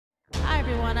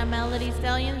everyone. I'm Melody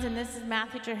Stalians, and this is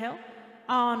Matthew Hill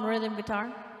on rhythm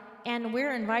guitar. And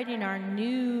we're inviting our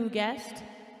new guest.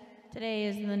 Today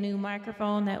is the new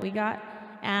microphone that we got,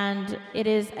 and it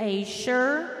is a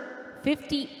Shure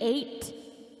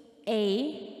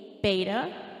 58A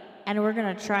beta, and we're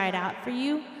gonna try it out for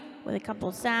you with a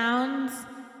couple sounds,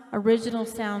 original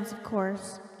sounds, of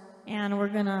course, and we're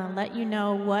gonna let you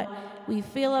know what we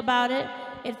feel about it.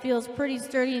 It feels pretty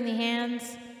sturdy in the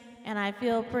hands, and I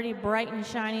feel pretty bright and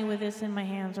shiny with this in my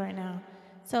hands right now.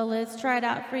 So let's try it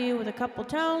out for you with a couple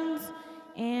tones,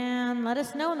 and let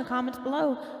us know in the comments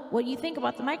below what you think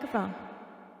about the microphone.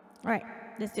 All right,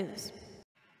 let's do this.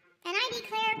 And I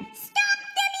declare, stop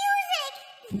the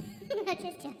music!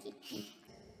 Just joking.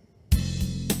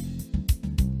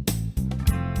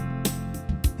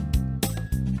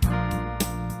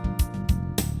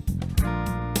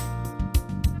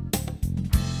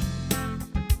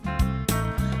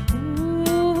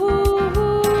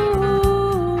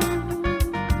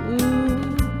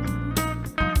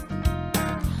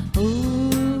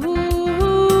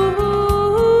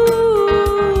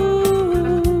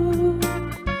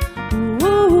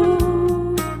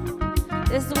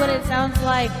 This is what it sounds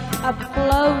like up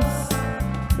close.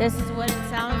 This is what it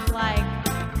sounds like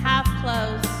half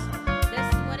close. This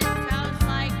is what it sounds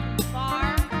like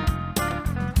far.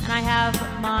 And I have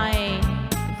my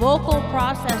vocal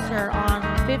processor on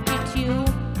 52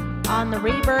 on the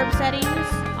reverb settings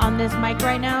on this mic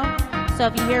right now. So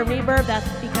if you hear reverb,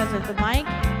 that's because of the mic.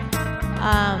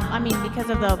 Because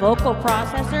of the vocal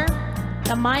processor.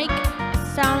 The mic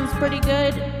sounds pretty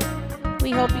good.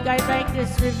 We hope you guys like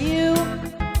this review,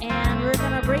 and we're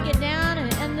gonna break it down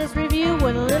and end this review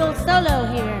with a little solo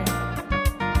here.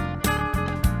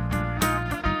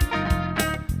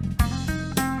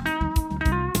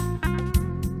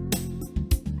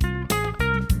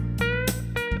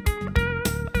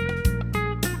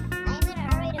 I'm in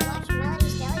a hurry to watch Melody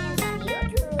Stallions on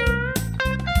YouTube.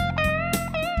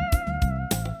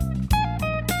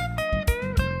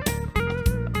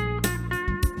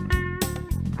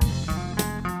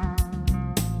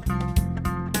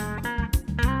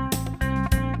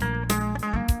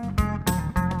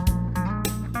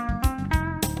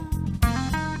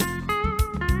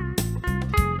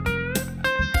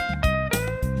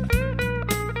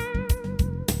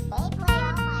 They play all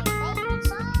my favorite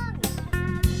songs.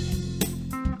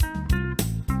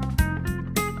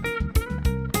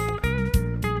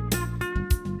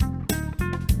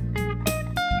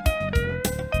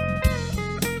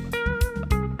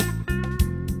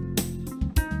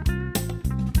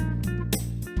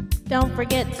 Don't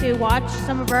forget to watch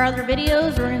some of our other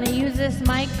videos. We're gonna use this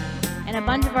mic and a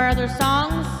bunch of our other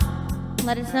songs.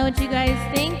 Let us know what you guys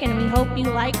think, and we hope you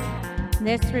like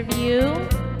this review.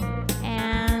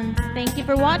 And thank you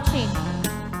for watching.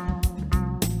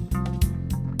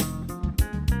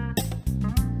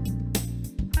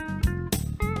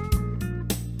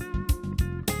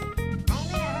 I'm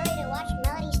in a hurry to watch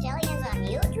Melody Stallions on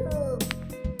YouTube.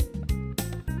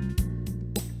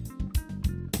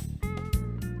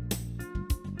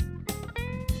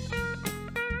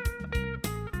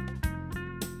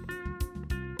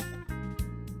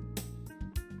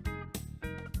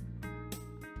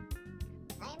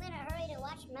 I'm in a hurry to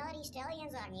watch Melody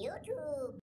Stallions on YouTube.